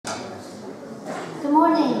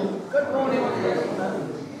morning. Good morning.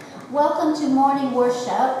 Welcome to morning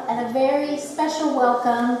worship, and a very special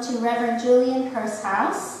welcome to Revd Julian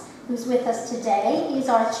Pursehouse, who's with us today. He's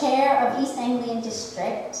our chair of East Anglian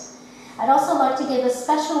District. I'd also like to give a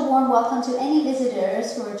special warm welcome to any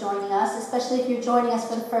visitors who are joining us, especially if you're joining us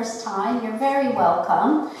for the first time. You're very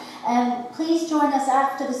welcome. And please join us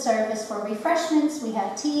after the service for refreshments. We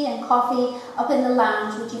have tea and coffee up in the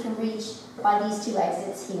lounge, which you can reach by these two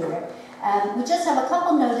exits here. We just have a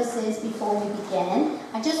couple notices before we begin.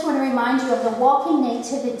 I just want to remind you of the Walking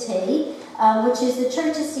Nativity, which is the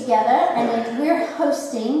churches together, and we're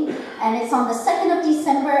hosting, and it's on the 2nd of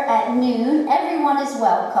December at noon. Everyone is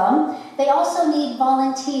welcome. They also need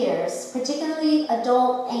volunteers, particularly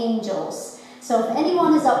adult angels. So if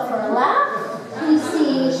anyone is up for a laugh, please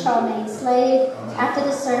see Charmaine Slade after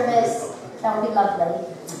the service. That would be lovely.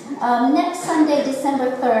 Next Sunday,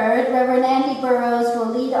 December 3rd, Reverend Andy Burrows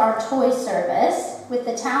will lead our toy service with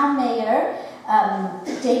the town mayor.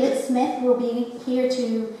 David Smith will be here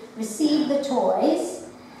to receive the toys.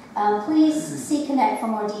 Please see Connect for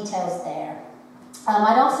more details there.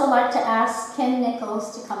 I'd also like to ask Ken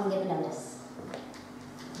Nichols to come and give a notice.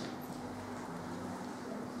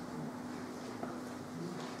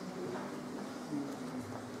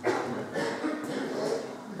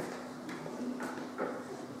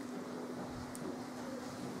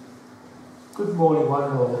 Good morning, one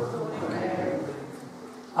and all.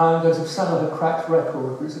 I'm going to sound like a cracked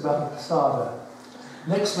record, but it's about the Posada.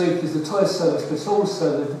 Next week is the toy service, but it's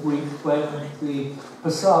also the week when the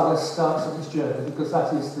Posada starts on its journey, because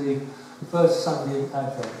that is the first Sunday in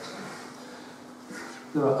Advent.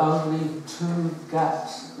 There are only 2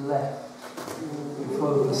 gaps left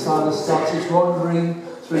before the Posada starts its wandering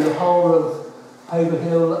through the whole of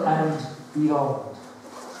Haverhill and beyond.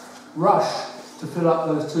 Rush to fill up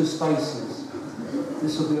those 2 spaces.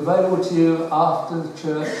 This will be available to you after the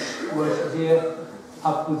church worship here,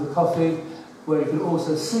 up with the coffee, where you can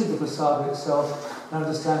also see the Posada itself and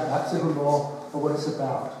understand perhaps a little more of what it's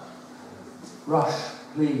about. Rush,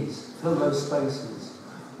 please, fill those spaces.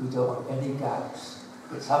 We don't want any gaps.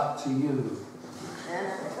 It's up to you.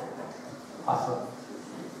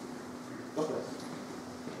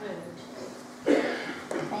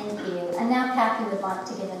 Thank you. And now Kathy would like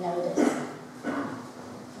to give a notice.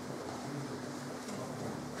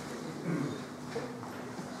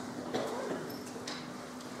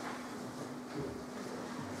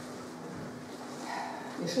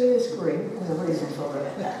 You see this grin, there's a reason for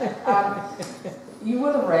it. You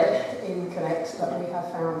will have read in Connect that we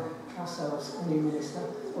have found ourselves a new minister.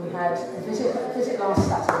 We had a visit last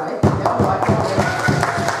Saturday.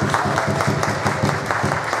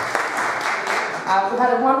 We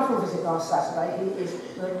had a wonderful visit last Saturday. He is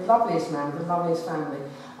the loveliest man, the loveliest family.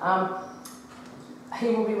 He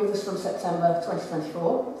will be with us from September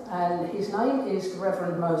 2024, and his name is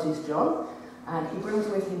Reverend Moses John, and he brings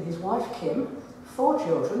with him his wife Kim, 4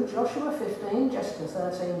 children, Joshua 15, Jessica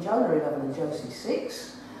 13, Jonah 11 and Josie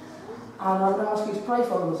 6. And I would ask you to pray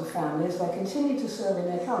for them as a family as they continue to serve in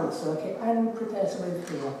their current circuit and prepare to move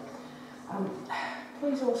here.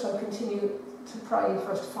 Please also continue to pray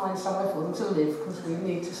for us to find somewhere for them to live, because we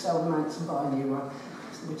need to sell the manse and buy a new one,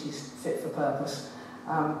 which is fit for purpose.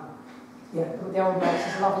 Yeah, the old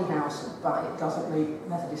manse is a lovely house, but it doesn't meet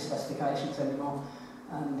Methodist specifications anymore.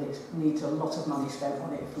 And it needs a lot of money spent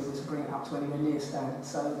on it if we were to bring it up to anywhere near standard.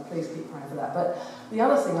 So please keep praying for that. But the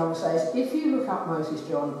other thing I would say is, if you look up Moses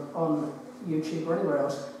John on YouTube or anywhere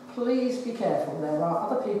else, please be careful. There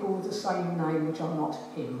are other people with the same name which are not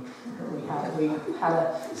him that we had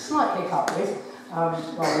a slight hiccup with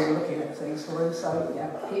while we were looking at things for him. So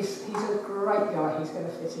yeah, he's a great guy. He's going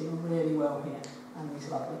to fit in really well here, and he's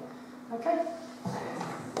lovely. Okay.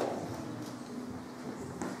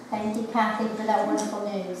 Thank you, Kathy, for that wonderful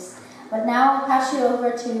news. But now I'll pass you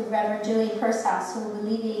over to Revd Julian Pursehouse, who will be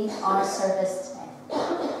leading our service today.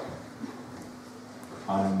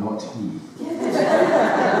 I'm not he.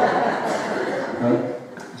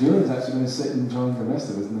 Julian's actually going to sit and join the rest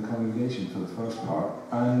of us in the congregation for the first part,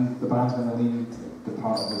 and the band's going to lead the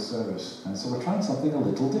part of the service. And so we're trying something a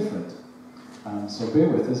little different. So bear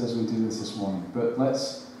with us as we do this morning. But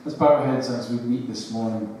let's bow our heads as we meet this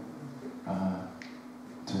morning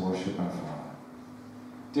to worship our Father.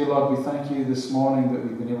 Dear Lord, we thank you this morning that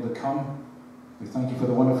we've been able to come. We thank you for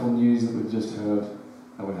the wonderful news that we've just heard,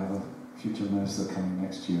 that we have a future minister coming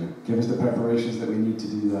next year. Give us the preparations that we need to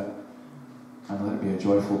do that, and let it be a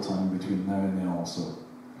joyful time between now and then also.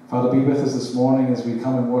 Father, be with us this morning as we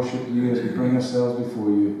come and worship you, as we bring ourselves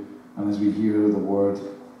before you, and as we hear the word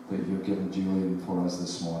that you've given Julian for us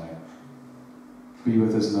this morning. Be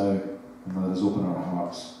with us now, and let us open our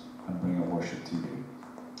hearts and bring our worship to you.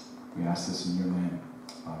 We ask this in your name.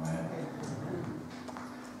 Amen.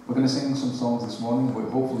 We're going to sing some songs this morning, which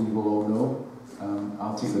hopefully you will all know.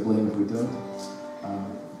 I'll take the blame if we don't.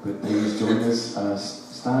 But please join us.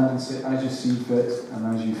 Stand and sit as you see fit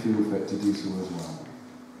and as you feel fit to do so as well.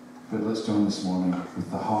 But let's join this morning with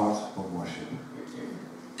the heart of worship.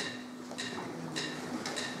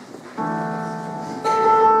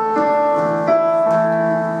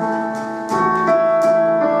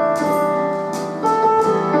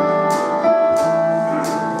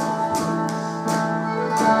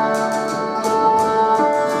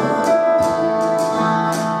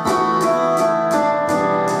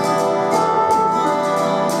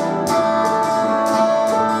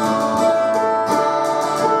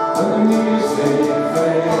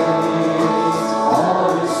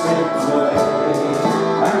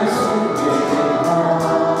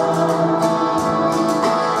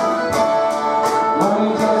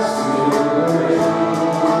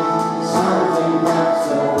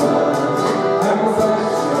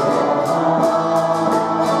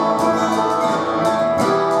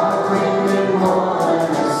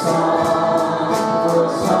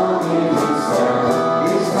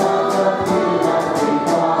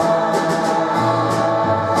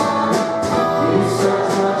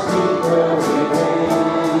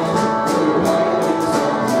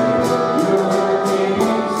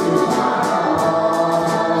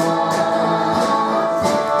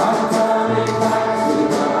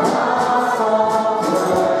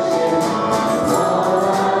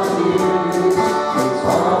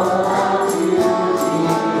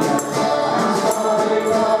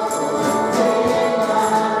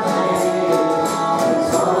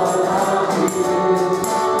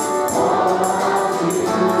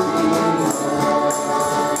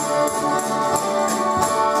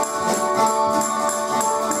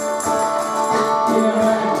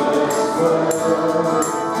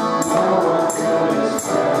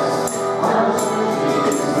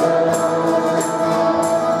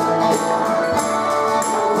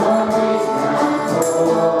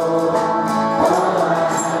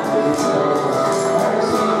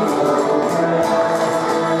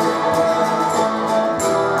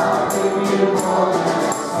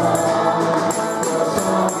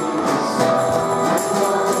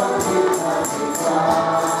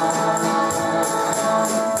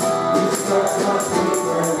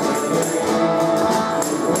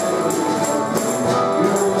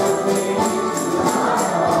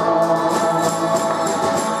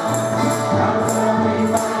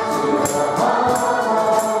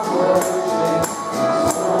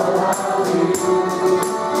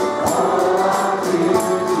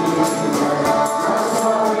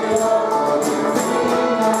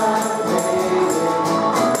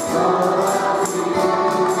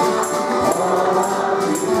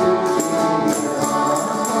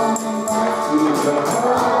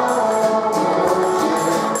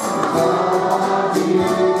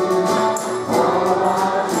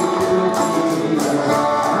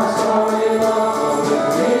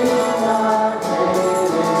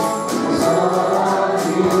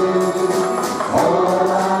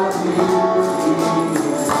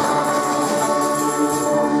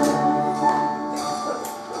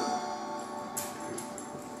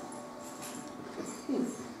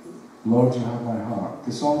 Lord, you have my heart.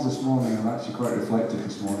 The songs this morning are actually quite reflective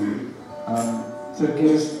this morning. To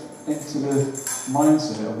get us into the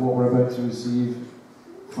mindset of what we're about to receive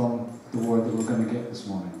from the word that we're going to get this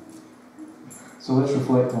morning. So let's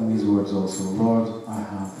reflect on these words also. Lord,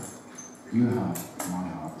 you have my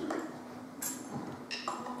heart.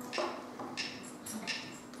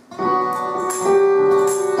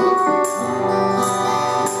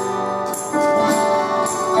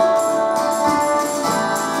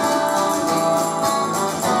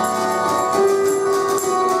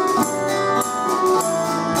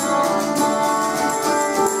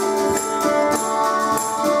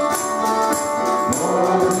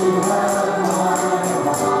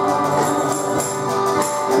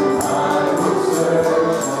 I will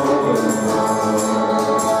serve.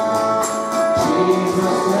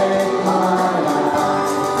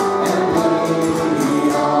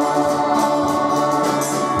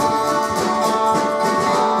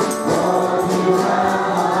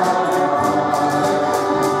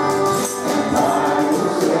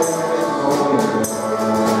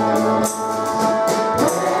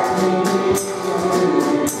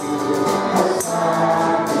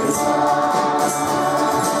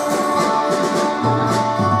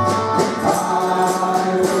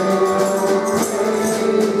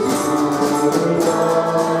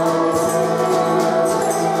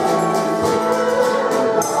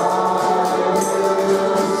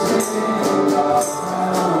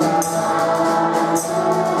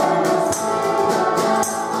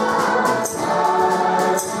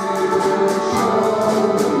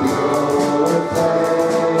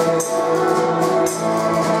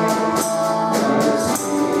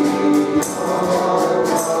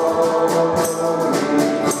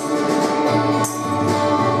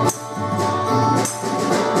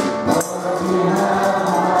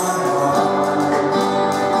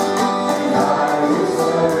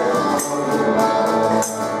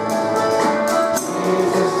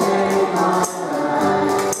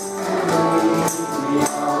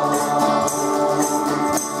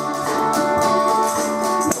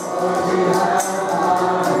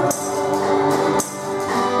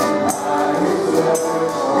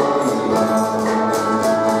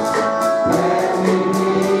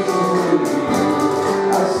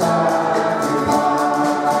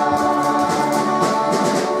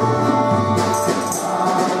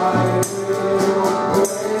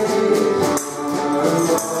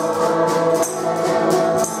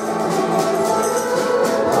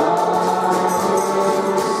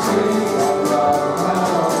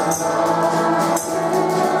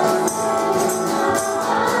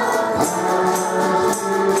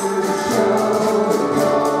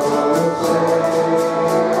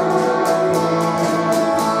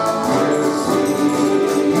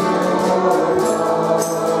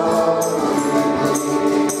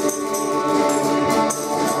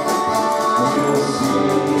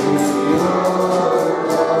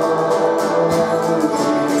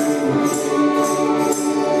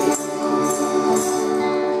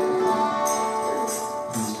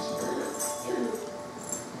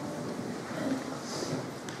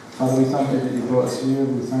 Father, we thank you that you brought us here.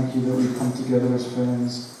 We thank you that we've come together as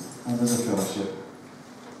friends and as a fellowship.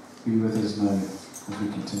 Be with us now as we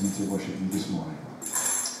continue to worship you this morning.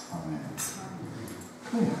 Amen.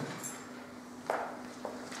 Okay.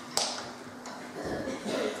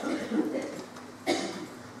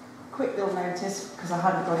 Quick little notice, because I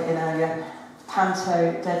hadn't got it in earlier.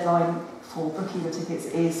 Panto deadline for booking the tickets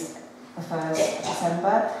is the 1st of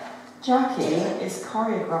December. Jackie is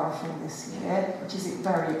choreographing this year, which is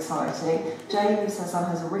very exciting. James, her son,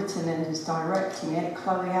 has written and is directing it.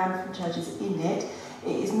 Chloe Ann from church is in it.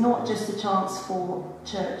 It is not just a chance for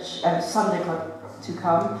church Sunday club to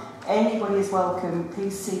come. Anybody is welcome.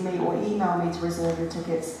 Please see me or email me to reserve your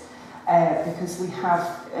tickets because we have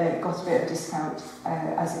got a bit of discount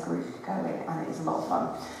as a group going, and it is a lot of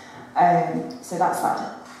fun. So that's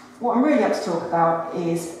that. What I'm really up to talk about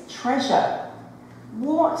is treasure.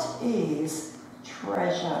 What is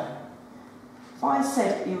treasure? If I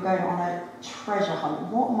said you were going on a treasure hunt,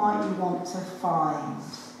 what might you want to find?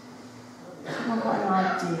 Anyone got any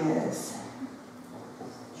ideas?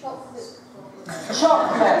 Chocolate.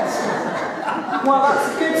 Well,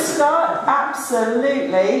 that's a good start.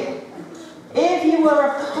 Absolutely. If you were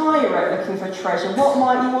a pirate looking for treasure, what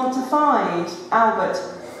might you want to find? Albert?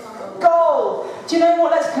 Gold. Do you know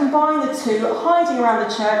what? Let's combine the two. Hiding around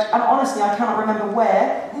the church, and honestly, I cannot remember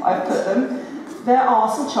where I've put them. There are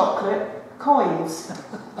some chocolate coins.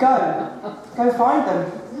 Go find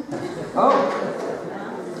them. Oh.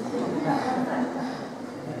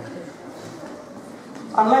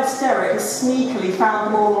 Unless Derek has sneakily found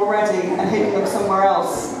them all already and hidden them somewhere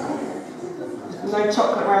else. No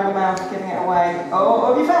chocolate around the mouth, giving it away. Oh,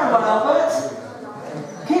 have you found one, Albert?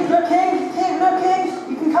 Keep looking, keep looking.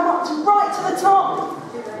 You can come up to right to the top.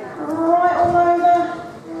 Right all over.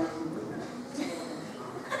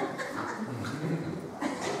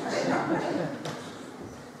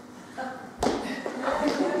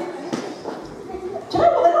 Do you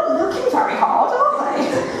know what? They're not looking very hard, are they?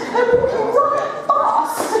 They're walking right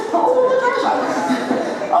past all the treasure.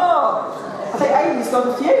 Oh, I think Amy's got a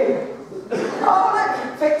few. Oh,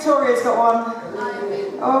 look, Victoria's got one.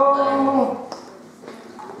 Oh.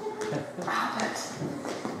 Albert,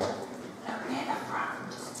 look near the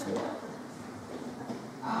front.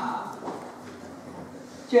 Oh.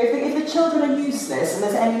 Do you think if the children are useless and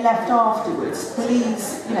there's any left afterwards,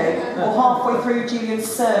 please, or halfway through Julian's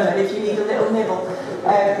sermon if you need a little nibble.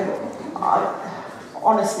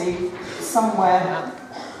 Honestly, somewhere.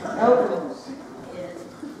 Oh.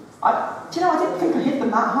 Do you know, I didn't think I hit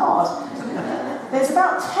them that hard. There's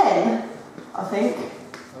about 10, I think.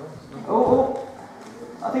 Oh,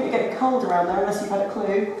 I think you're getting cold around there unless you've had a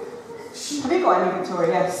clue. Have you got any,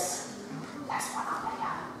 Victoria? Yes. There's one up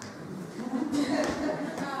there.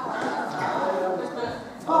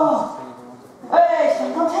 Oh.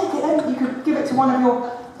 Hey, I'll take it then. You could give it to one of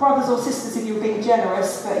your brothers or sisters if you were being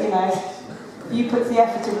generous, but you put the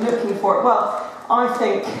effort in looking for it. Well, I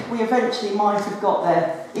think we eventually might have got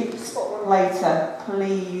there. If you've got one later,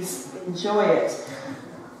 please enjoy it.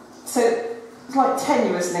 So it's like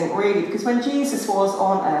tenuous link really, because when Jesus was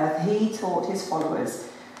on earth, he taught his followers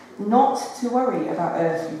not to worry about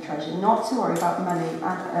earthly treasure, not to worry about money and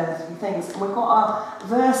earthly things. And we've got our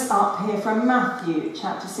verse up here from Matthew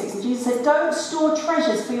chapter 6, and Jesus said, "Don't store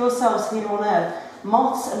treasures for yourselves here on earth.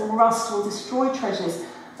 Moths and rust will destroy treasures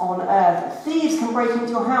on earth. Thieves can break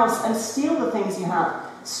into your house and steal the things you have.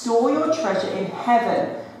 Store your treasure in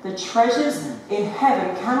heaven. The treasures in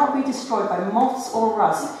heaven cannot be destroyed by moths or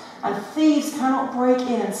rust, and thieves cannot break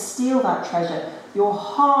in and steal that treasure. Your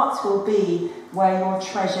heart will be where your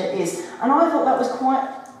treasure is." And I thought that was quite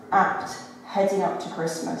apt heading up to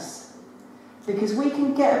Christmas, because we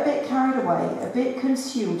can get a bit carried away, a bit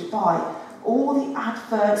consumed by all the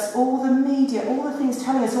adverts, all the media, all the things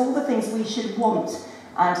telling us all the things we should want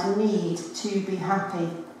and need to be happy.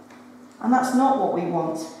 And that's not what we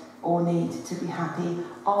want or need to be happy.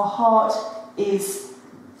 Our heart is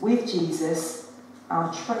with Jesus,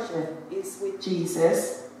 our treasure is with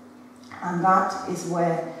Jesus, and that is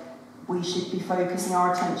where we should be focusing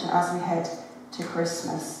our attention as we head to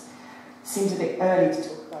Christmas. Seems a bit early to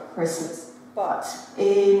talk about Christmas, but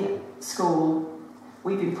in school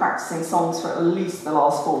we've been practicing songs for at least the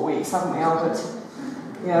last 4 weeks, haven't we, Albert?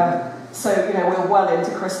 Yeah. So, we're well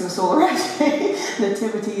into Christmas already.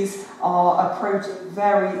 Nativities are approaching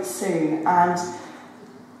very soon, and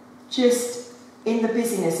just in the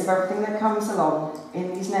busyness of everything that comes along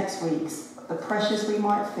in these next weeks, the pressures we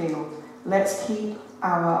might feel, let's keep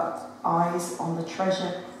our eyes on the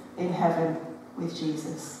treasure in heaven with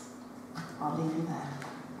Jesus. I'll leave you there.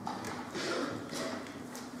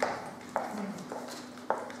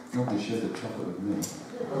 Nobody shared the chocolate with me.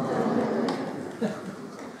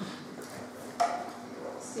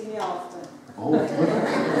 See me after. Oh, it's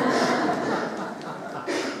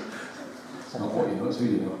not what you know, it's who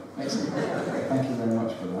you know. Excellent. Thank you very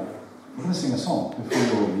much for that. We're going to sing a song before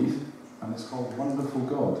you all leave, and it's called Wonderful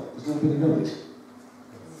God. Does anybody know this?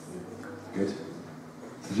 Good.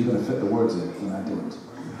 Because you're going to fit the words in, and I didn't.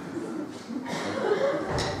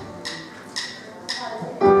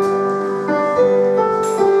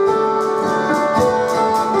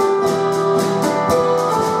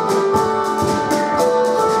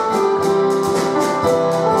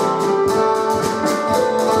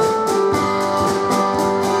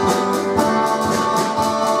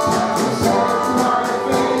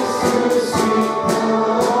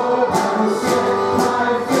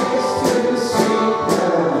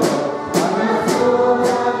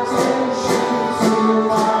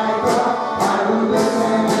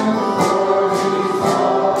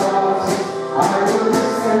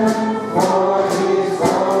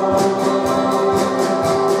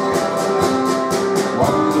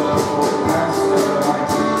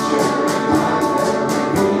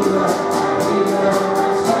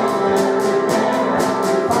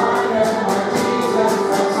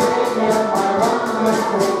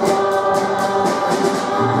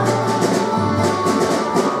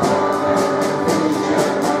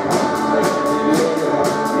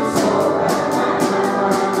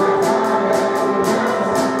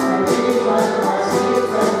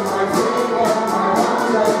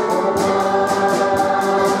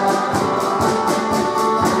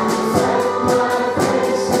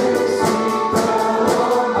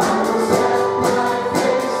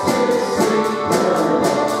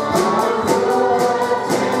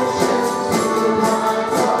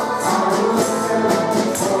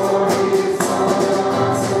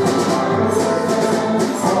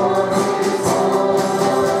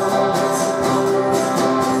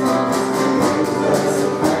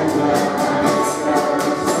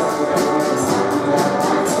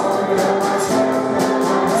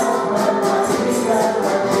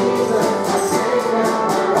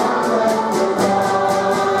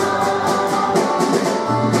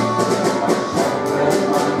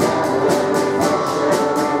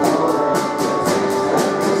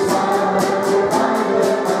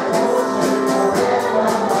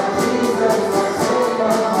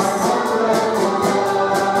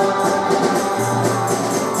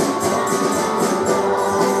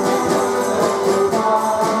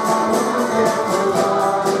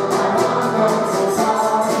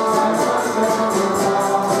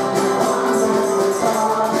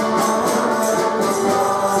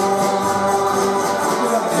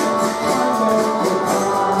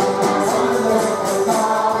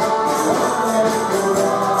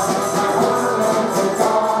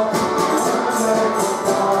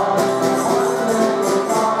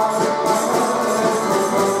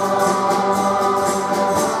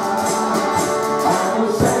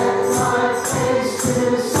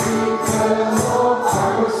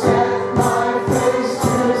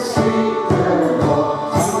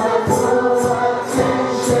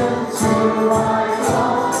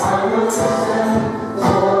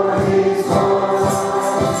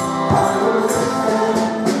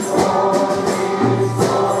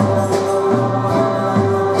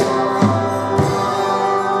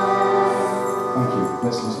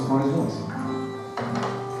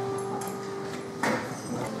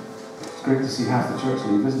 Church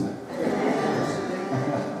leave, isn't it?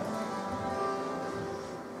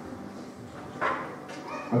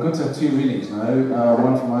 We're going to have two readings now,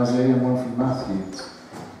 one from Isaiah and one from Matthew.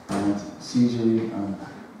 And CJ and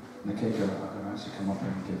Nikeka are going to actually come up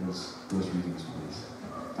and give us those readings, please.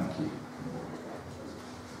 Thank you.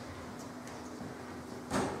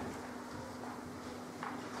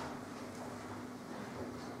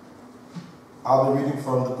 I'll be reading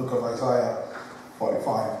from the book of Isaiah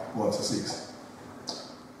 45, 1-6.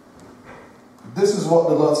 This is what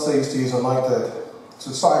the Lord says to his anointed, to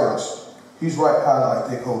Cyrus, whose right hand I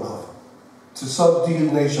take hold of, to subdue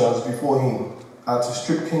nations before him, and to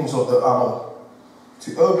strip kings of their armor,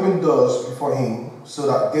 to open doors before him, so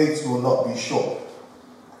that gates will not be shut.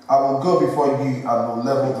 I will go before you and will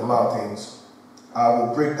level the mountains. I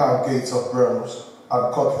will break down gates of bronze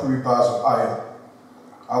and cut through bars of iron.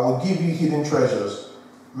 I will give you hidden treasures,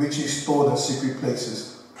 riches stored in secret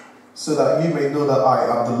places, so that you may know that I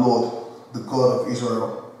am the Lord, the God of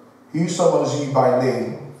Israel, who summons you by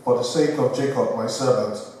name for the sake of Jacob my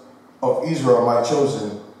servant, of Israel my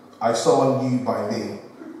chosen. I summon you by name,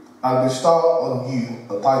 and bestow on you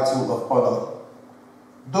a title of honor.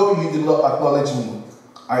 Though you do not acknowledge me,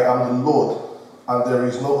 I am the Lord, and there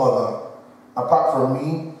is no other. Apart from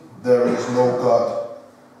me, there is no God.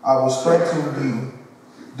 I will strengthen you,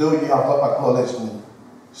 though you have not acknowledged me,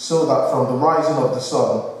 so that from the rising of the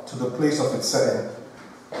sun to the place of its setting,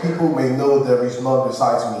 people may know there is none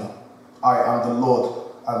besides me. I am the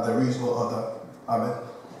Lord, and there is no other. Amen.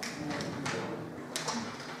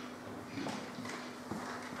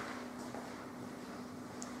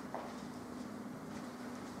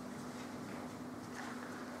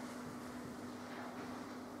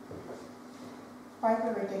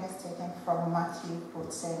 Bible reading is taken from Matthew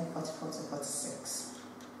 14, 44 to 46.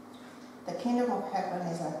 The kingdom of heaven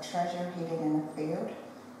is like treasure hidden in a field.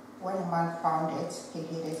 When a man found it, he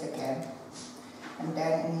hid it again. And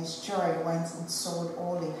then in his joy went and sold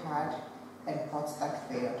all he had and bought that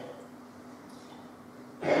field.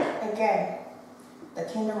 Again, the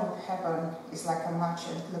kingdom of heaven is like a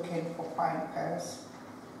merchant looking for fine pearls.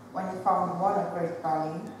 When he found one of great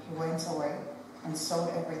value, he went away and sold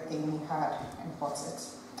everything he had and bought it.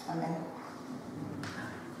 Amen.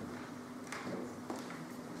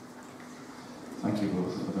 Thank you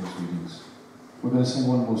both for those readings. We're going to sing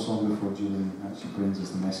one more song before Julian actually brings us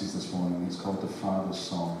the message this morning. It's called The Father's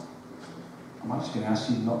Song. I'm actually going to ask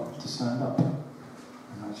you not to stand up and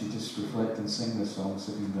actually just reflect and sing this song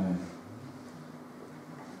sitting down.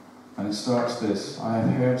 And it starts this: I have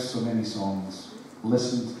heard so many songs,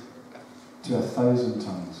 listened to 1,000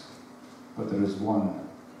 tongues, but there is one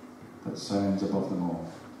that sounds above them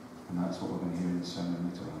all. And that's what we're going to hear in the sermon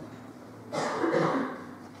later on.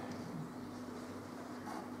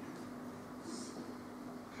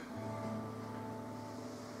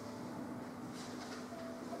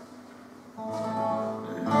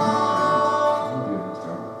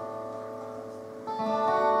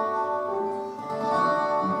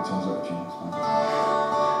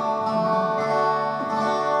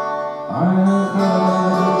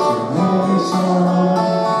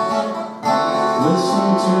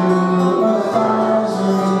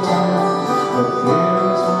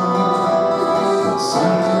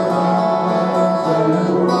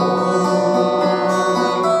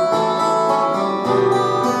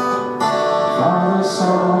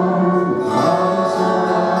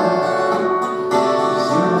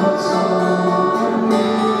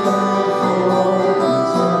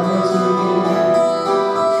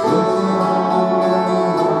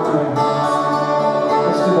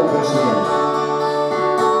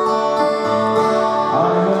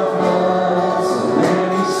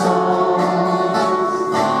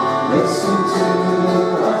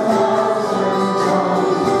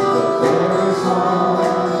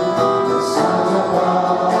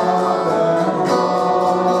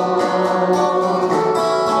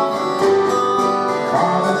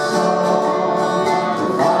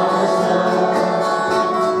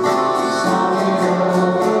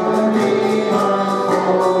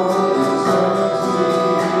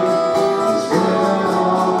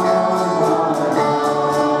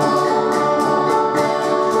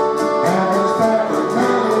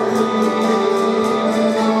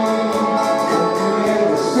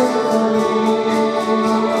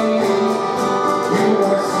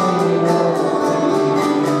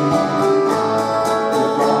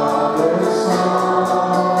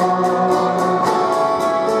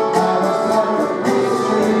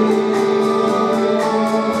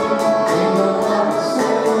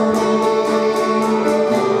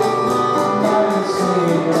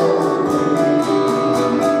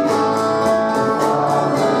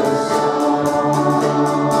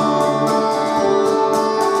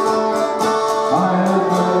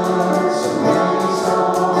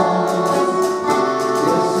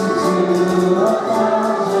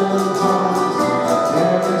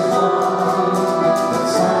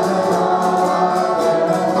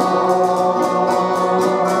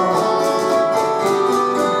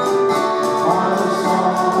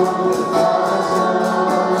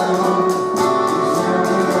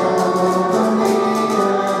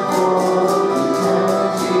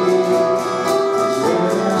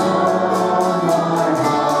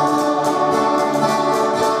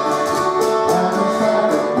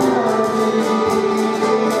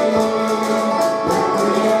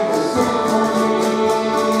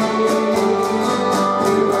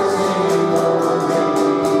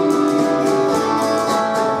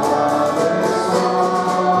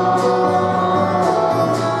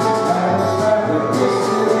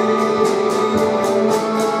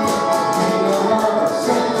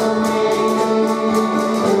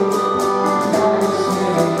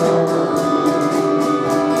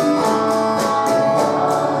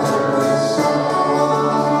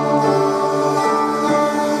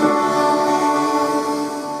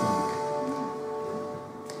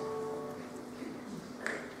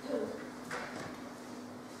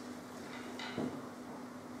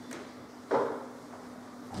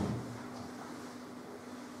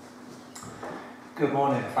 Good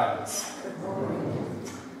morning, friends. Good morning.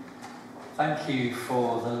 Thank you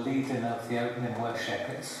for the leading of the opening worship.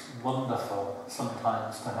 It's wonderful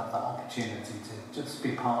sometimes to have that opportunity to just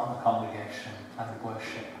be part of the congregation and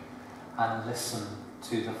worship and listen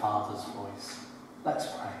to the Father's voice. Let's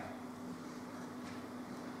pray.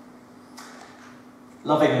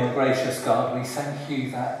 Loving and gracious God, we thank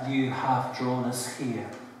you that you have drawn us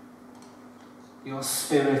here. Your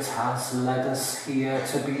Spirit has led us here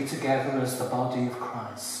to be together as the body of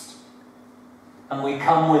Christ. And we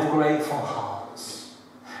come with grateful hearts.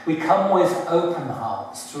 We come with open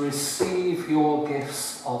hearts to receive your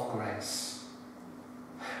gifts of grace.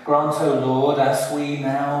 Grant, O Lord, as we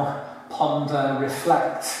now ponder,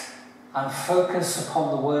 reflect, and focus upon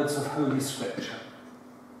the words of Holy Scripture,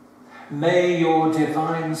 may your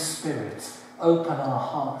divine Spirit open our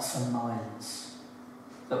hearts and minds,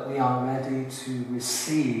 that we are ready to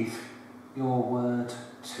receive your word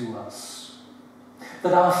to us.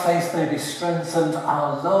 That our faith may be strengthened,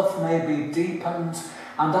 our love may be deepened,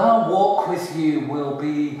 and our walk with you will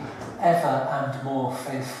be ever and more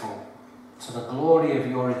faithful, to the glory of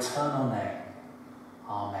your eternal name.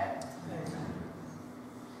 Amen.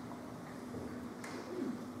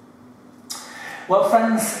 Well,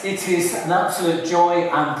 friends, it is an absolute joy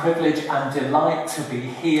and privilege and delight to be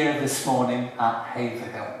here this morning at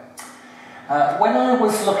Haverhill. When I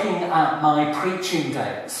was looking at my preaching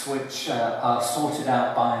dates, which are sorted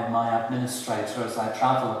out by my administrator as I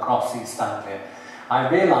travel across East Anglia, I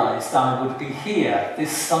realised I would be here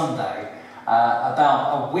this Sunday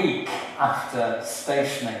about a week after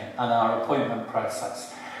stationing and our appointment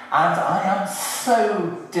process. And I am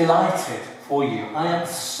so delighted for you. I am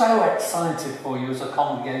so excited for you as a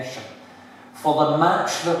congregation for the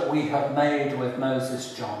match that we have made with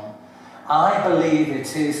Moses John. I believe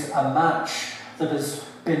it is a match that has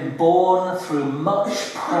been born through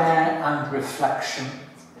much prayer and reflection.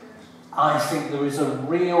 I think there is a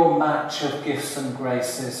real match of gifts and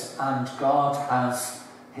graces, and God has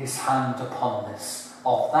his hand upon this.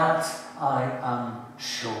 Of that I am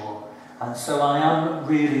sure. And so I am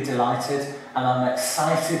really delighted, and I'm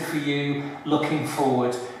excited for you, looking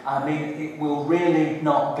forward. I mean, it will really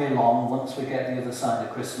not be long once we get the other side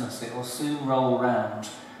of Christmas. It will soon roll round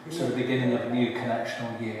to the beginning of a new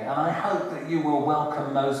connectional year. And I hope that you will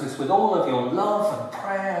welcome Moses with all of your love and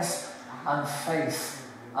prayers and faith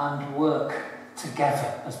and work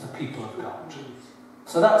together as the people of God.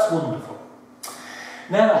 So that's wonderful.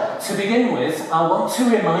 Now, to begin with, I want to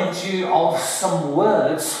remind you of some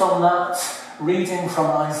words from that reading from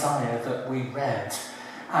Isaiah that we read.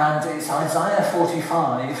 And it's Isaiah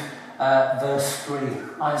 45, verse 3.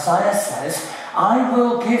 Isaiah says, I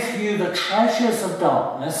will give you the treasures of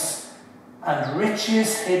darkness and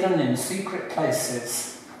riches hidden in secret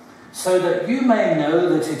places, so that you may know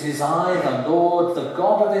that it is I, the Lord, the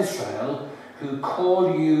God of Israel, who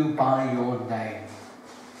call you by your name.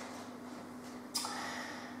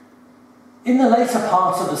 In the later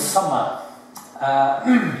part of the summer,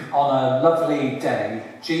 on a lovely day,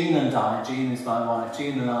 Jean is my wife,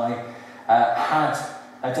 Jean and I had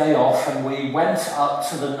a day off, and we went up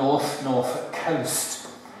to the North Norfolk coast.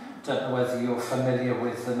 Don't know whether you're familiar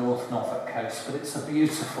with the North Norfolk coast, but it's a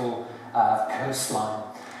beautiful coastline.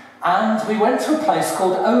 And we went to a place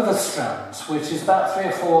called Overstrand, which is about 3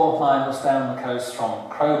 or 4 miles down the coast from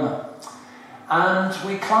Cromer. And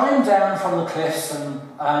we climbed down from the cliffs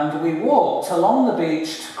and we walked along the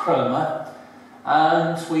beach to Cromer,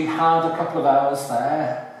 and we had a couple of hours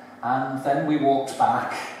there, and then we walked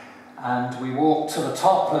back, and we walked to the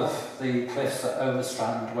top of the cliffs at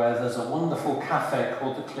Overstrand, where there's a wonderful cafe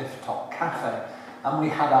called the Cliff Top Cafe, and we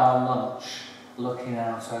had our lunch looking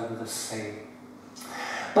out over the sea.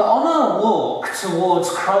 But on our walk towards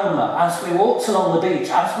Cromer, as we walked along the beach,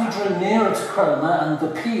 as we drew nearer to Cromer and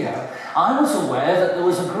the pier, I was aware that there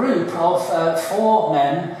was a group of 4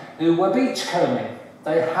 men who were beachcombing.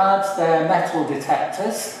 They had their metal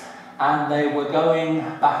detectors, and they were going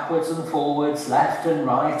backwards and forwards, left and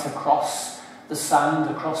right, across the sand,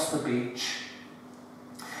 across the beach.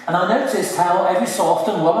 And I noticed how every so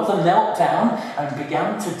often one of them knelt down and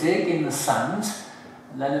began to dig in the sand,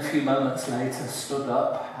 and then a few moments later stood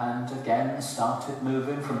up and again started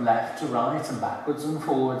moving from left to right and backwards and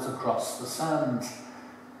forwards across the sand.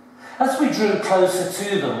 As we drew closer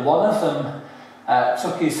to them, one of them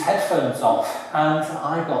took his headphones off, and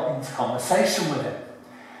I got into conversation with him.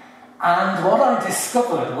 And what I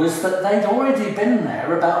discovered was that they'd already been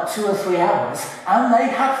there about 2 or 3 hours, and they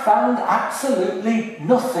had found absolutely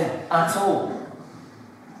nothing at all.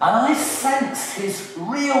 And I sensed his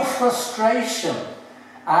real frustration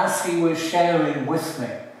as he was sharing with me.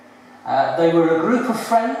 They were a group of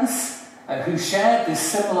friends who shared this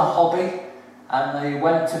similar hobby, and they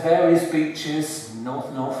went to various beaches in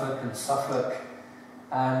North Norfolk and Suffolk,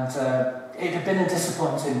 and it had been a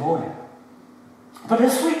disappointing morning. But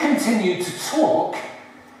as we continued to talk,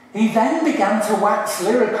 he then began to wax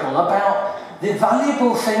lyrical about the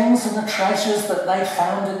valuable things and the treasures that they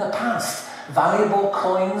found in the past. Valuable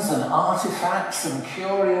coins and artifacts and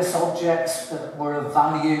curious objects that were of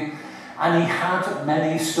value. And he had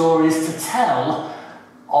many stories to tell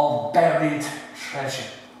of buried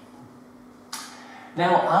treasure.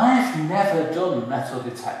 Now, I've never done metal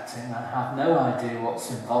detecting. I have no idea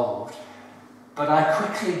what's involved. But I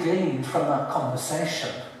quickly gleaned from that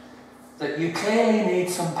conversation that you clearly need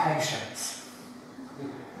some patience.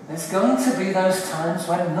 There's going to be those times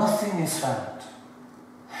when nothing is found.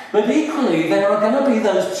 But equally, there are going to be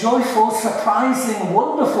those joyful, surprising,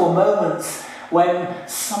 wonderful moments when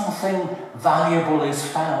something valuable is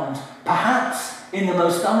found, perhaps in the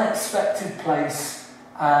most unexpected place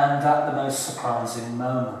and at the most surprising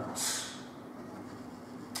moment.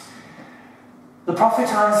 The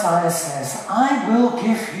prophet Isaiah says, "I will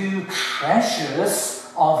give you treasures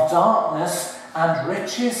of darkness and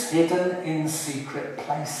riches hidden in secret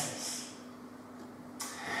places."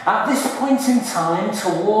 At this point in time,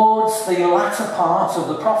 towards the latter part of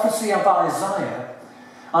the prophecy of Isaiah,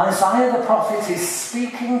 Isaiah the prophet is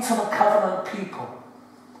speaking to the covenant people.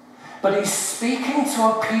 But he's speaking to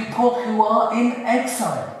a people who are in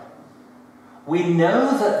exile. We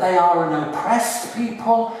know that they are an oppressed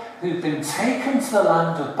people who've been taken to the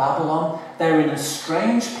land of Babylon. They're in a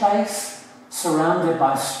strange place, surrounded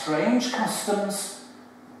by strange customs,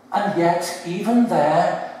 and yet even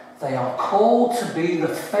there they are called to be the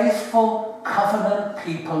faithful covenant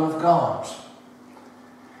people of God.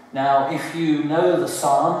 Now, if you know the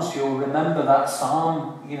Psalms, you'll remember that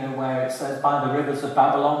psalm, where it says, "By the rivers of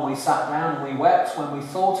Babylon we sat down and we wept when we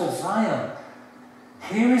thought of Zion."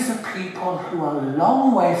 Here is a people who are a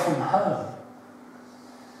long way from home.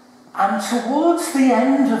 And towards the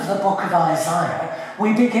end of the book of Isaiah,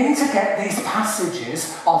 we begin to get these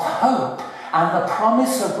passages of hope and the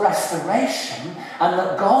promise of restoration, and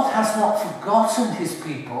that God has not forgotten his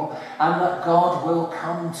people, and that God will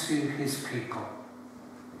come to his people.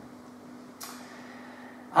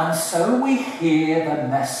 And so we hear the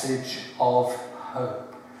message of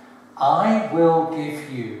hope. "I will give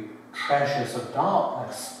you treasures of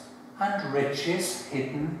darkness and riches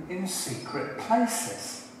hidden in secret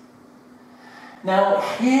places." Now,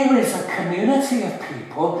 here is a community of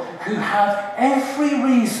people who had every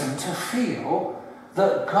reason to feel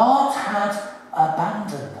that God had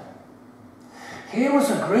abandoned them. Here was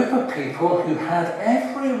a group of people who had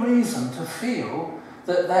every reason to feel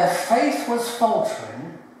that their faith was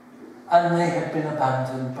faltering and they had been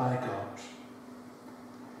abandoned by God.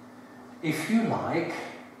 If you like,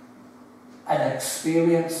 an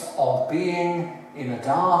experience of being in a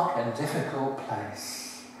dark and difficult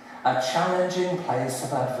place. A challenging place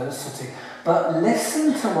of adversity. But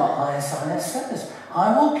listen to what Isaiah says.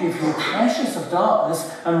 "I will give you treasures of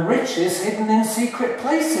darkness and riches hidden in secret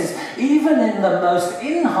places." Even in the most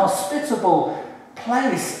inhospitable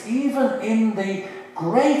place, even in the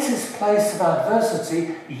greatest place of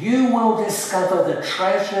adversity, you will discover the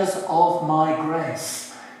treasures of my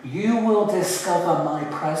grace. You will discover my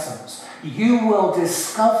presence. You will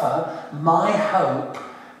discover my hope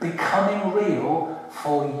becoming real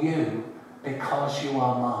for you, because you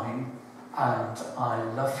are mine and I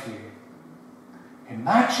love you.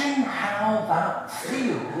 Imagine how that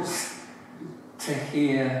feels to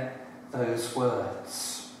hear those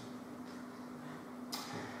words.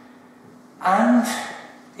 And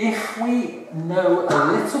if we know a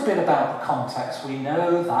little bit about the context, we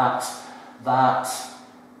know that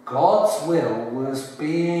God's will was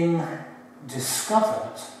being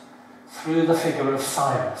discovered through the figure of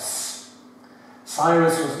Cyrus.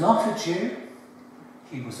 Cyrus was not a Jew,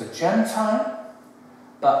 he was a Gentile,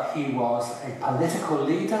 but he was a political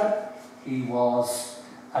leader, he was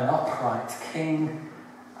an upright king,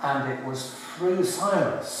 and it was through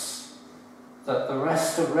Cyrus that the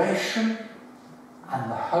restoration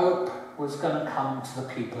and the hope was going to come to the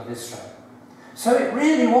people of Israel. So it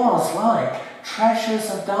really was like treasures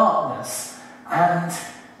of darkness and,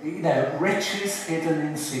 riches hidden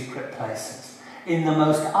in secret places. In the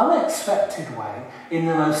most unexpected way, in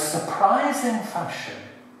the most surprising fashion,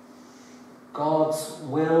 God's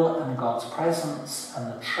will and God's presence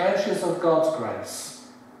and the treasures of God's grace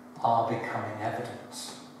are becoming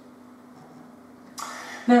evident.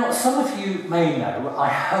 Now, some of you may know, I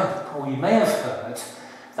hope, or you may have heard,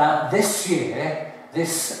 that this year,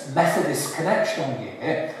 this Methodist Connectional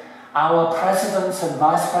year, our president and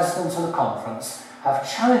vice president of the conference have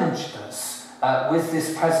challenged us with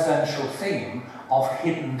this presidential theme of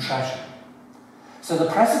hidden treasure. So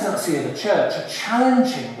the presidency of the church are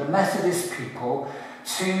challenging the Methodist people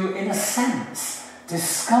to, in a sense,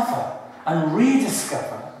 discover and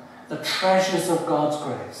rediscover the treasures of God's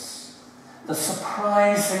grace, the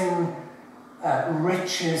surprising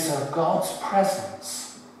riches of God's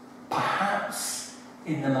presence, perhaps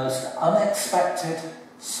in the most unexpected,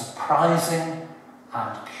 surprising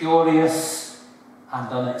and curious and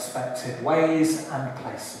unexpected ways and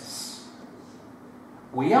places.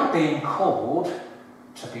 We are being called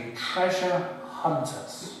to be treasure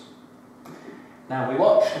hunters. Now, we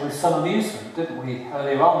watched with some amusement, didn't we,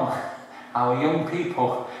 earlier on, our young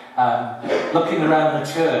people looking around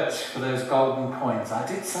the church for those golden coins. I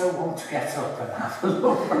did so want to get up and have a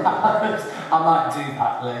look around. I might do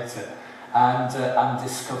that later and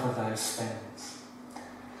discover those things.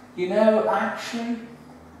 You know, actually,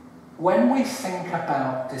 when we think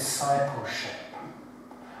about discipleship,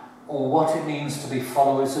 or what it means to be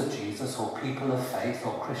followers of Jesus, or people of faith,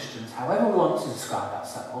 or Christians, however we want to describe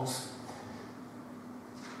ourselves,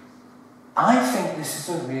 I think this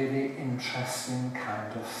is a really interesting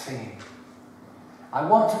kind of theme. I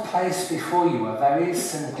want to place before you a very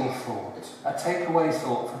simple thought, a takeaway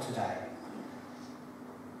thought for today.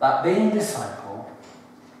 That being a disciple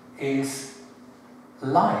is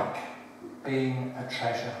like being a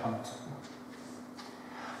treasure hunter.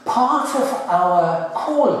 Part of our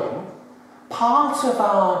calling, part of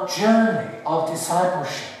our journey of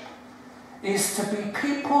discipleship is to be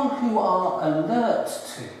people who are alert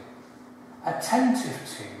to, attentive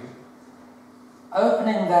to,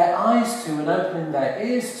 opening their eyes to and opening their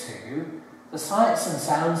ears to the sights and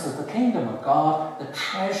sounds of the kingdom of God, the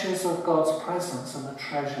treasures of God's presence and the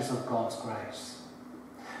treasures of God's grace.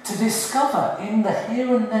 To discover in the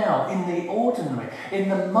here and now, in the ordinary, in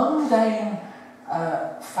the mundane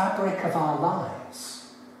fabric of our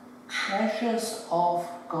lives, treasures of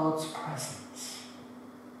God's presence.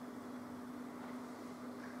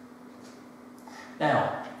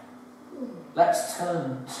 Now, let's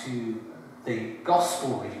turn to the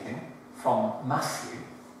Gospel reading from Matthew.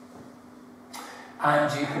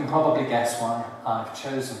 And you can probably guess why I've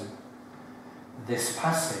chosen this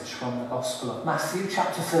passage from the Gospel of Matthew,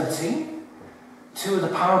 chapter 13. Two of the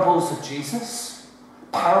parables of Jesus,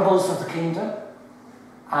 parables of the kingdom,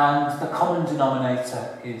 and the common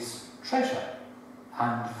denominator is treasure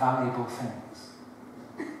and valuable things.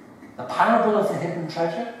 The parable of the hidden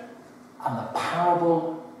treasure and the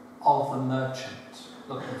parable of the merchant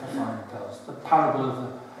looking for fine pearls. The parable of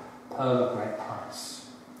the pearl of great price.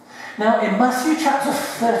 Now, in Matthew chapter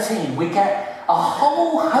 13, we get a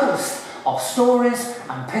whole host of stories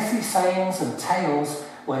and pithy sayings and tales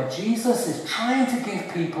where Jesus is trying to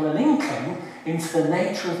give people an inkling into the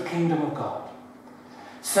nature of the kingdom of God.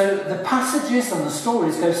 So the passages and the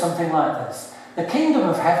stories go something like this. The kingdom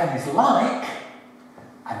of heaven is like,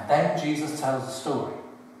 and then Jesus tells a story.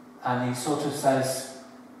 And he sort of says,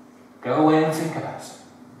 go away and think about it.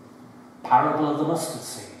 Parable of the mustard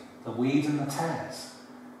seed, the weed and the tares.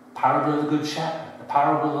 Parable of the good shepherd, the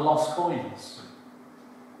parable of the lost coins.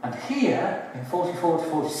 And here, in 44 to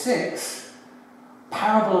 46,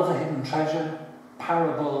 parable of the hidden treasure,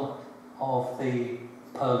 parable of the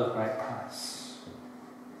pearl of great price.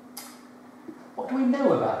 What do we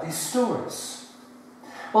know about these stories?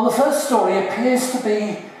 Well, the first story appears to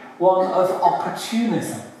be one of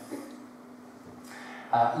opportunism.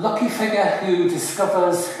 Lucky figure who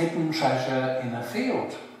discovers hidden treasure in a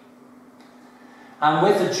field. And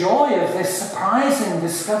with the joy of this surprising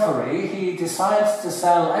discovery, he decides to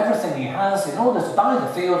sell everything he has in order to buy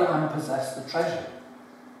the field and possess the treasure.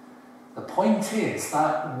 The point is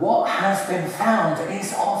that what has been found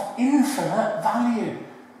is of infinite value.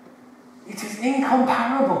 It is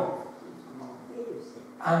incomparable.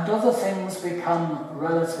 And other things become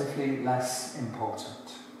relatively less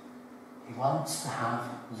important. He wants to have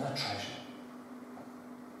the treasure.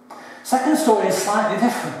 Second story is slightly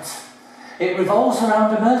different. It revolves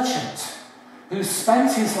around a merchant who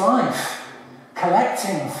spent his life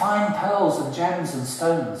collecting fine pearls and gems and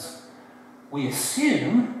stones. We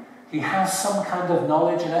assume he has some kind of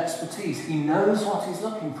knowledge and expertise. He knows what he's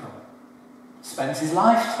looking for. Spends his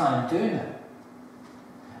lifetime doing it.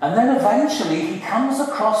 And then eventually he comes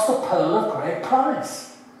across the pearl of great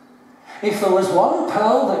price. If there was one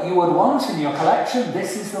pearl that you would want in your collection,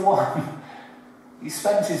 this is the one. He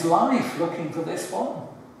spent his life looking for this one.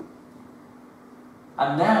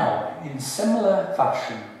 And now, in similar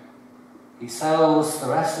fashion, he sells the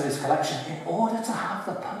rest of his collection in order to have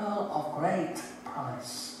the pearl of great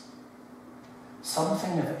price.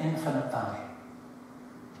 Something of infinite value.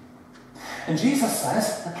 And Jesus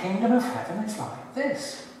says the kingdom of heaven is like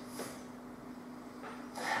this.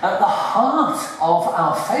 At the heart of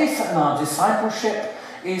our faith and our discipleship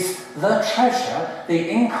is the treasure, the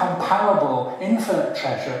incomparable, infinite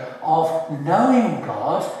treasure of knowing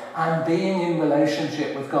God and being in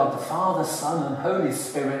relationship with God, the Father, Son and Holy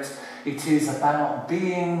Spirit. It is about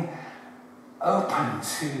being open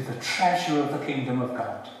to the treasure of the kingdom of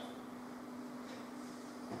God.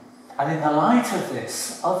 And in the light of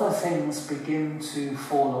this, other things begin to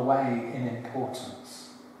fall away in importance.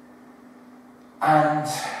 And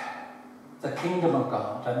the kingdom of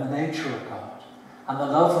God and the nature of God and the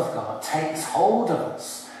love of God takes hold of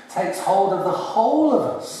us, takes hold of the whole of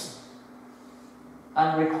us,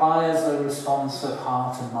 and requires a response of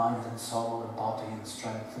heart and mind and soul and body and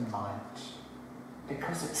strength and mind,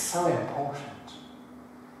 because it's so important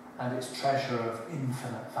and it's treasure of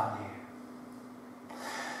infinite value.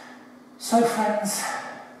 So friends,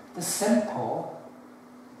 the simple,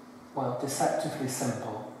 well, deceptively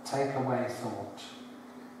simple takeaway thought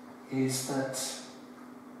is that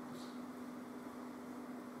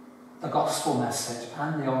the gospel message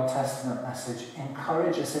and the Old Testament message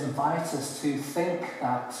encourage us, invite us to think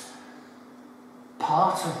that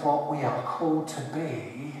part of what we are called to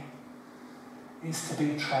be is to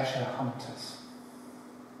be treasure hunters.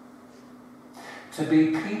 To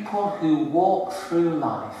be people who walk through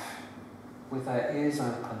life with their ears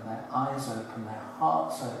open, their eyes open, their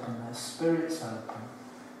hearts open, their spirits open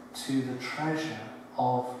to the treasure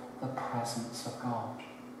of the presence of God.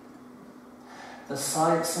 The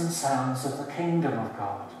sights and sounds of the kingdom of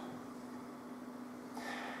God.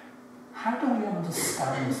 How do we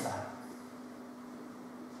understand that?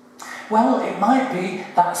 Well, it might be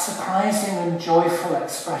that surprising and joyful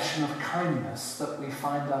expression of kindness that we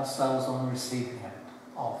find ourselves on the receiving end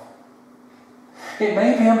of. It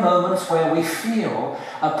may be a moment where we feel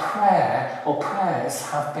a prayer or prayers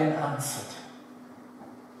have been answered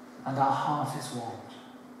and our heart is warmed.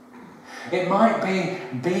 It might be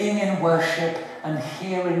being in worship and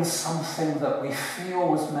hearing something that we feel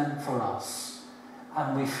was meant for us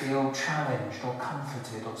and we feel challenged or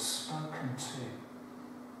comforted or spoken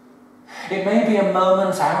to. It may be a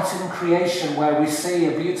moment out in creation where we see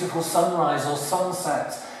a beautiful sunrise or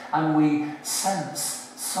sunset and we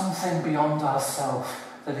sense something beyond ourselves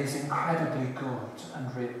that is incredibly good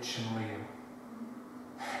and rich and real.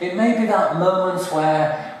 It may be that moment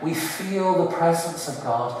where we feel the presence of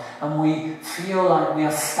God and we feel like we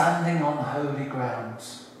are standing on holy ground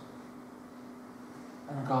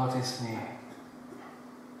and God is near.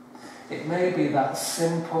 It may be that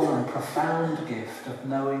simple and profound gift of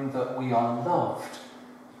knowing that we are loved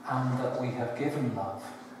and that we have given love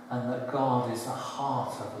and that God is the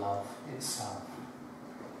heart of love itself.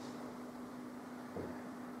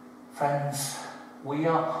 Friends, we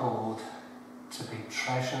are called to be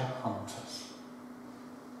treasure hunters.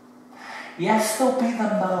 Yes, there'll be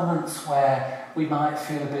the moments where we might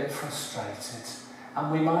feel a bit frustrated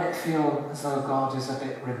and we might feel as though God is a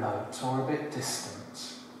bit remote or a bit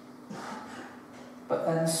distant. But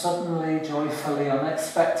then suddenly, joyfully,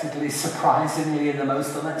 unexpectedly, surprisingly, in the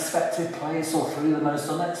most unexpected place or through the most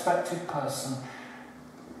unexpected person,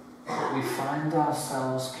 we find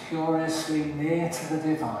ourselves curiously near to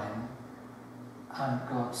the divine and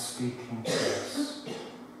God speaking to us.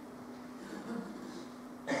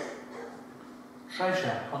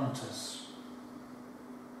 Treasure hunters.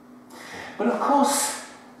 But of course,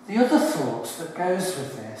 the other thought that goes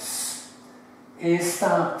with this is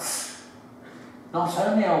that not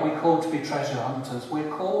only are we called to be treasure hunters, we're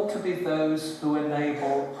called to be those who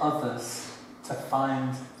enable others to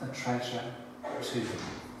find the treasure too.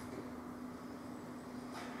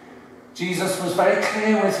 Jesus was very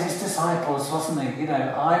clear with his disciples, wasn't he?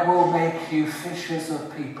 I will make you fishers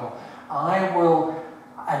of people. I will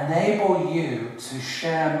enable you to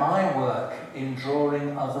share my work in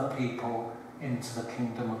drawing other people into the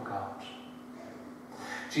kingdom of God.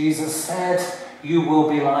 Jesus said, you will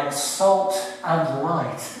be like salt and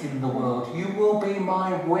light in the world. You will be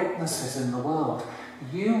my witnesses in the world.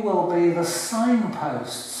 You will be the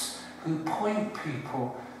signposts who point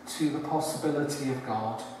people to the possibility of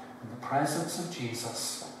God and the presence of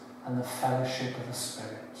Jesus and the fellowship of the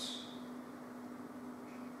Spirit.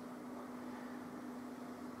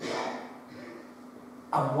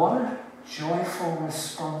 And what a joyful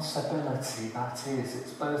responsibility that is.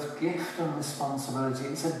 It's both gift and responsibility.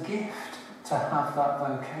 It's a gift to have that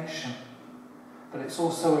vocation, but it's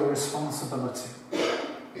also a responsibility.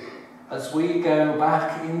 As we go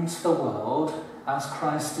back into the world as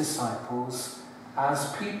Christ's disciples,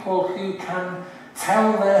 as people who can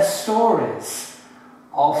tell their stories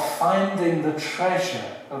of finding the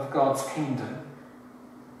treasure of God's kingdom,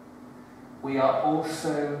 we are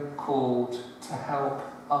also called to help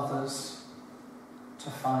others to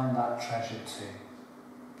find that treasure too.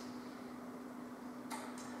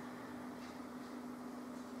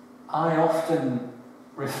 I often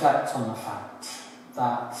reflect on the fact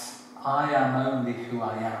that I am only who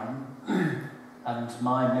I am and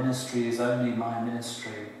my ministry is only my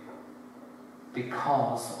ministry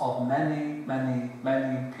because of many, many,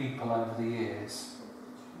 many people over the years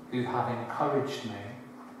who have encouraged me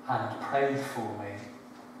and prayed for me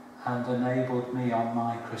and enabled me on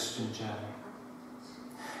my Christian journey.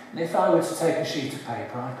 And if I were to take a sheet of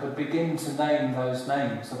paper, I could begin to name those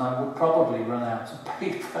names and I would probably run out of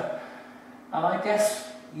paper. And I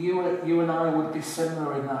guess you and I would be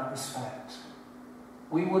similar in that respect.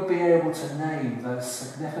 We would be able to name those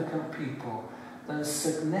significant people, those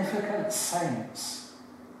significant saints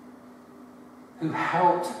who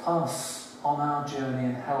helped us on our journey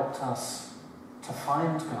and helped us to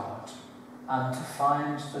find God and to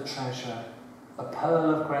find the treasure, the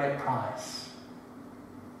pearl of great price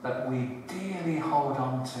that we dearly hold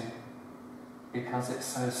on to because it's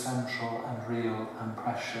so central and real and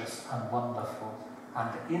precious and wonderful and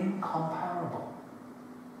incomparable.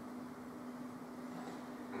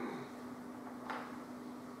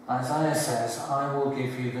 Isaiah says, I will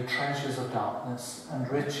give you the treasures of darkness and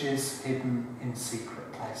riches hidden in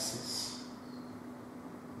secret places.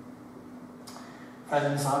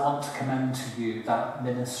 Friends, I want to commend to you that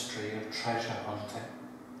ministry of treasure hunting.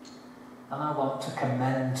 And I want to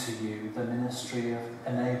commend to you the ministry of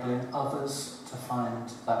enabling others to find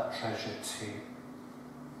that treasure too.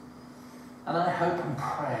 And I hope and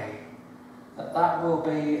pray that that will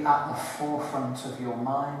be at the forefront of your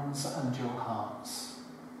minds and your hearts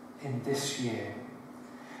in this year.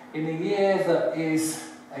 In a year that is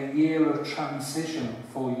a year of transition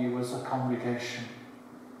for you as a congregation,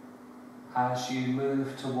 as you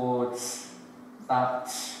move towards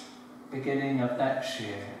that beginning of next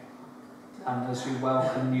year, and as you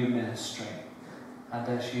welcome new ministry, and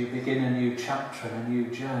as you begin a new chapter and a new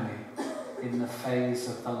journey in the phase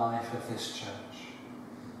of the life of this church.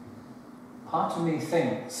 Part of me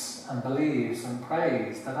thinks and believes and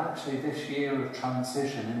prays that actually this year of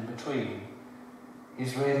transition in between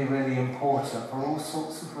is really, really important for all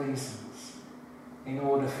sorts of reasons in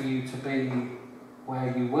order for you to be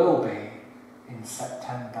where you will be in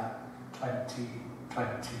September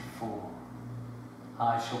 2024.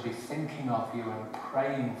 I shall be thinking of you and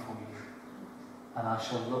praying for you, and I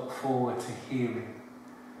shall look forward to hearing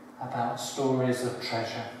about stories of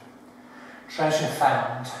treasure. Treasure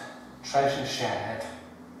found, treasure shared,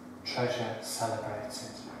 treasure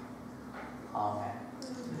celebrated. Amen.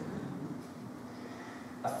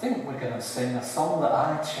 I think we're going to sing a song that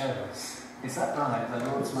I chose. Is that right? The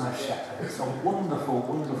Lord's My Shepherd. It's a wonderful,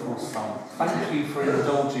 wonderful song. Thank you for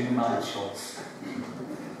indulging my choice.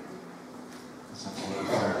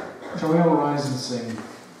 Shall we all rise and sing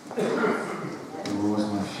The Lord's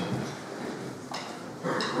My Shepherd?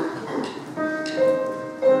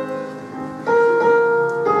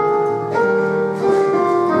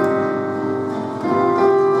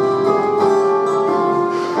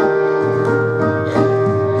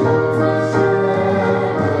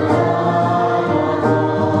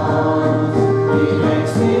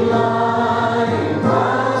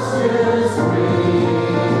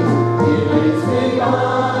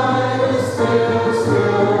 Still, still,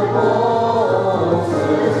 oh,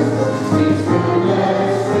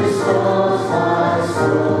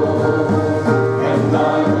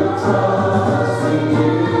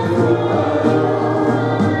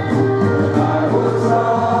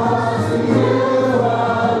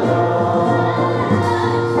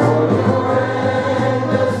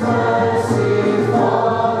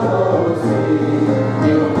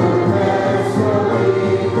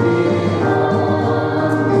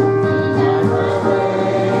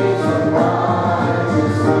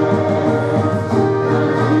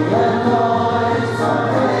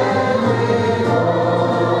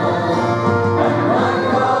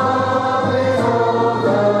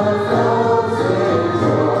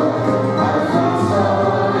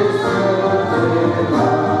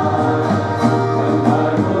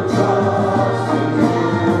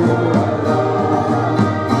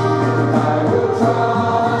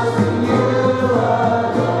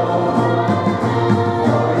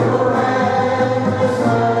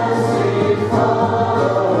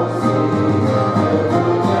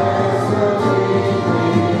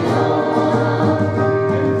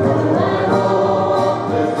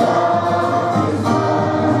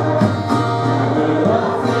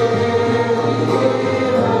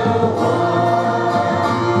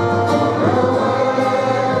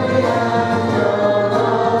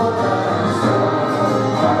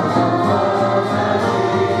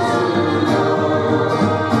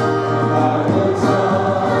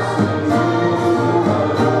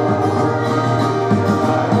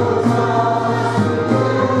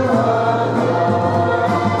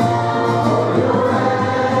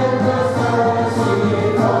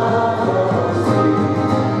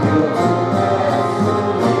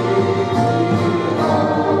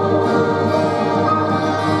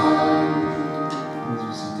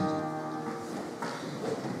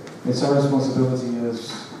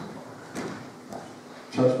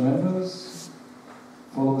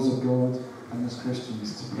 followers of God and as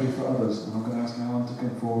Christians to pray for others. And I'm going to ask Alan to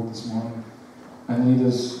come forward this morning and lead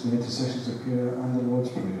us in intercessions of prayer and the Lord's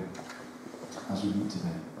Prayer as we meet today.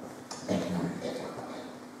 Thank you.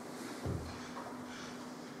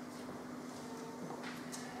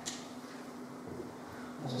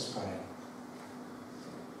 Let us pray.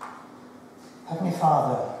 Heavenly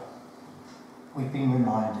Father, we've been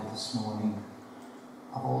reminded this morning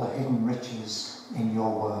of all the hidden riches in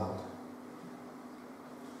your world.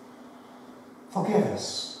 Forgive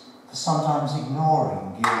us for sometimes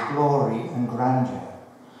ignoring your glory and grandeur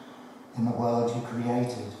in the world you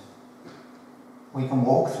created. We can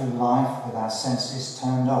walk through life with our senses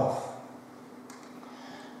turned off.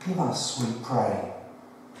 Give us, we pray,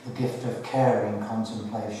 the gift of caring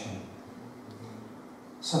contemplation,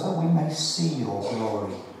 so that we may see your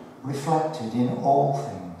glory reflected in all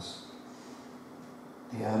things.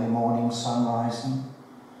 The early morning sun rising,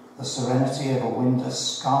 the serenity of a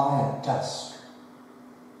windless sky at dusk,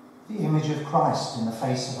 the image of Christ in the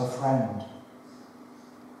face of a friend.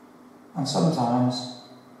 And sometimes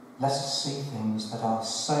let us see things that are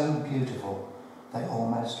so beautiful they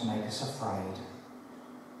almost make us afraid.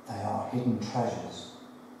 They are hidden treasures,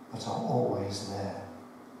 but are always there.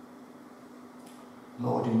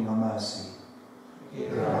 Lord, in your mercy,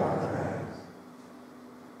 hear our prayer.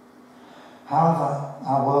 However,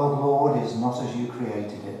 our world, Lord, is not as you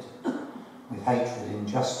created it, with hatred,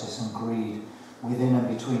 injustice and greed within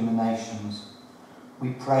and between the nations.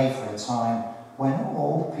 We pray for a time when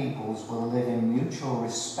all peoples will live in mutual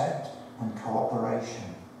respect and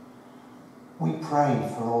cooperation. We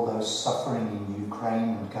pray for all those suffering in Ukraine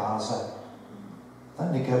and Gaza,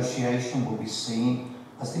 that negotiation will be seen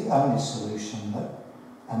as the only solution,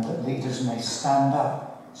 and that leaders may stand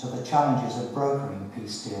up to the challenges of brokering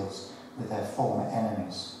peace deals with their former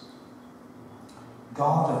enemies.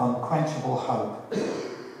 God of unquenchable hope,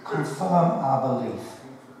 confirm our belief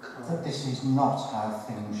that this is not how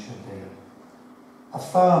things should be.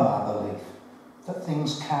 Affirm our belief that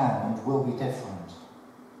things can and will be different.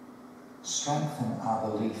 Strengthen our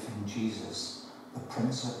belief in Jesus, the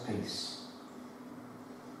Prince of Peace.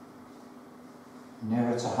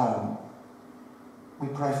 Nearer to home, we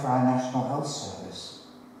pray for our National Health Service,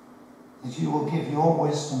 that you will give your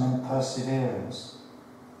wisdom and perseverance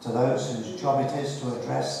to those whose job it is to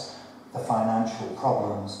address the financial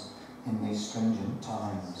problems in these stringent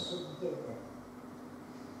times.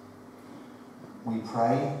 We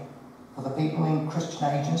pray for the people in Christian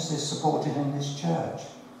agencies supported in this church,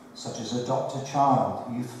 such as Adopt a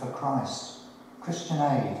Child, Youth for Christ, Christian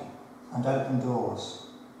Aid and Open Doors.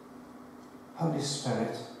 Holy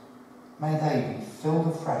Spirit, may they be filled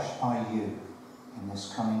afresh by you in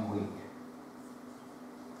this coming week.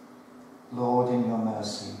 Lord, in your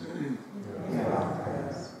mercy, hear our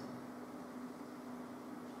prayers.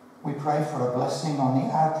 We pray for a blessing on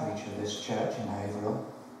the outreach of this church in Haverhill,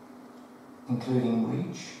 including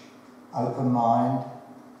Reach, Open Mind,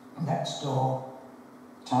 Next Door,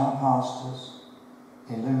 Town Pastors,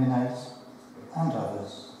 Illuminate, and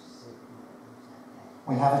others.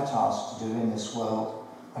 We have a task to do in this world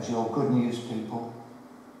as your good news people,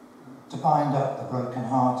 to bind up the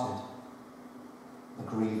broken-hearted, the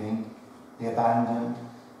grieving, the abandoned,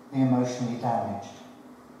 the emotionally damaged.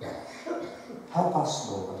 Help us,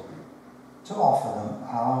 Lord, to offer them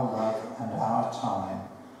our love and our time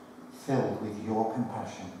filled with your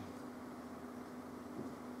compassion.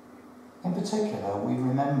 In particular, we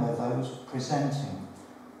remember those presenting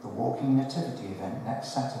the Walking Nativity event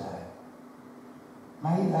next Saturday.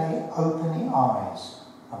 May they open the eyes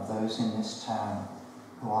of those in this town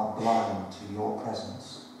who are blind to your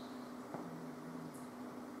presence.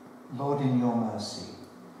 Lord, in your mercy,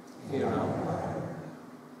 hear our prayer.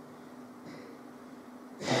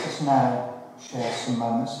 Let us now share some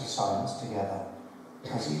moments of silence together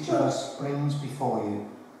as each of us brings before you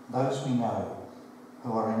those we know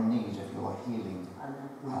who are in need of your healing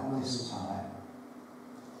at this time.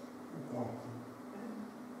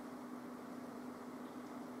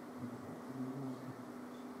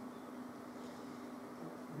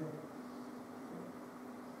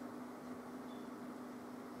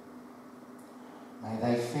 May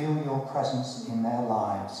they feel your presence in their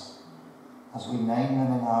lives as we name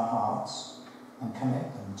them in our hearts and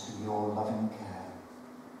commit them to your loving care.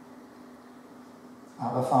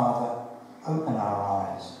 Our Father, open our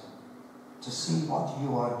eyes to see what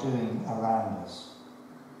you are doing around us.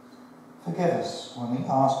 Forgive us when we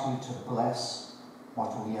ask you to bless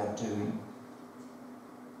what we are doing.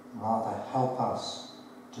 Rather, help us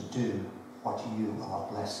to do what you are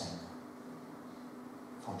blessing.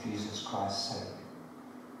 For Jesus Christ's sake.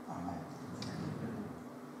 Amen.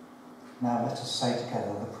 Now let us say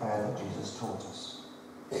together the prayer that Jesus taught us.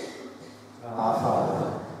 Our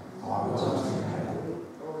Father, who art in heaven,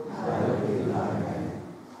 hallowed be thy name.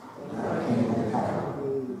 Thy kingdom come,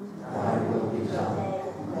 thy will be done,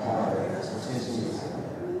 on earth as it is in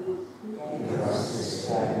heaven. Give us this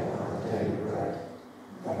day our daily bread,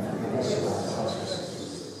 and forgive us our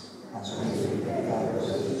trespasses, as we forgive those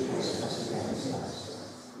who trespass against us.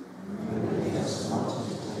 And lead us not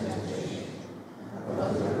into temptation,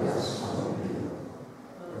 but deliver us from evil.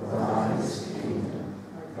 For thine is the kingdom,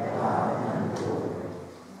 the power and glory,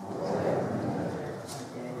 forever and ever.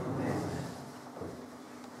 Amen.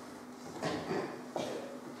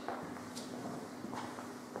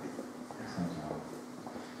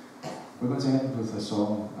 We're going to end with a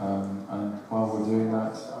song, and while we're doing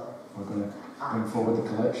that, we're going to bring forward the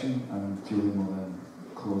collection, and Julian will then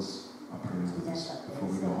close a prayer with us before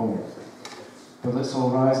we go home. But let's all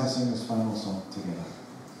rise and sing this final song together.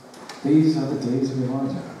 These are the days of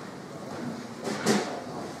Elijah.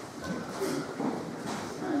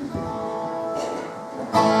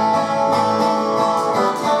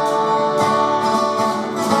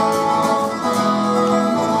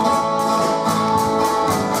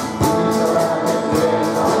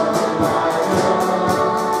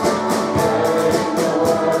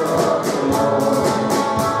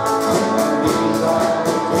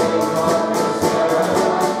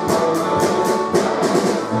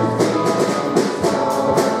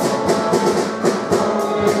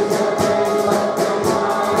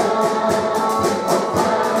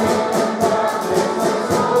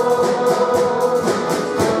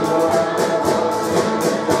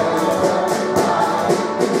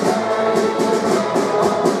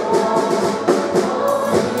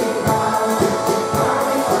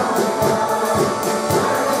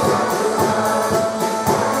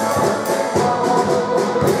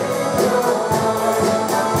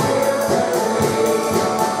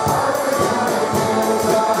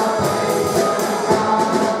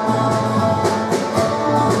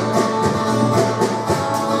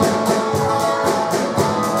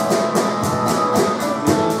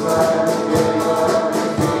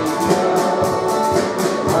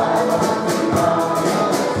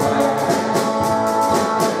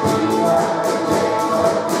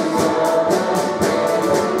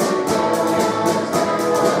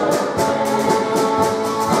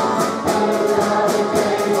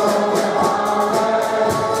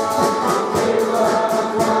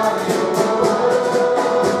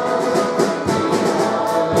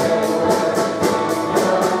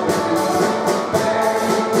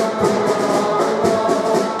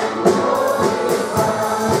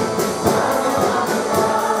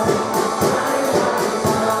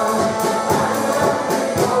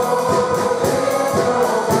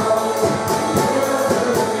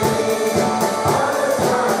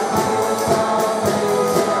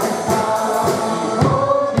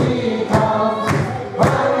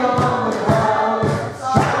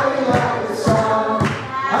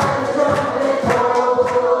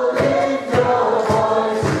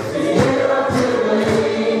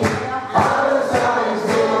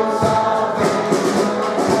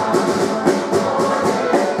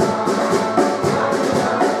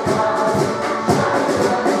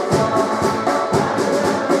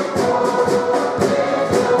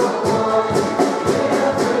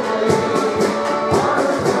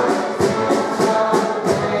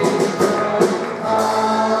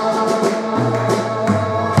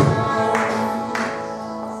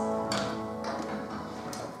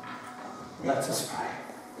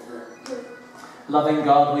 Loving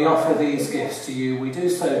God, we offer these gifts to you. We do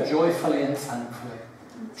so joyfully and thankfully,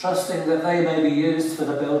 trusting that they may be used for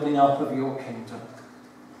the building up of your kingdom.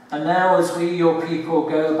 And now as we, your people,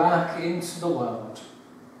 go back into the world,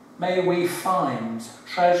 may we find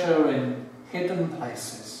treasure in hidden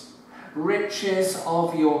places, riches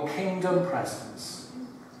of your kingdom presence,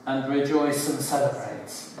 and rejoice and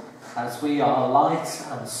celebrate as we are light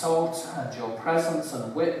and salt and your presence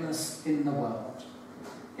and witness in the world.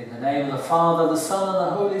 In the name of the Father, the Son, and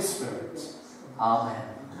the Holy Spirit. Amen.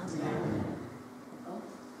 Amen.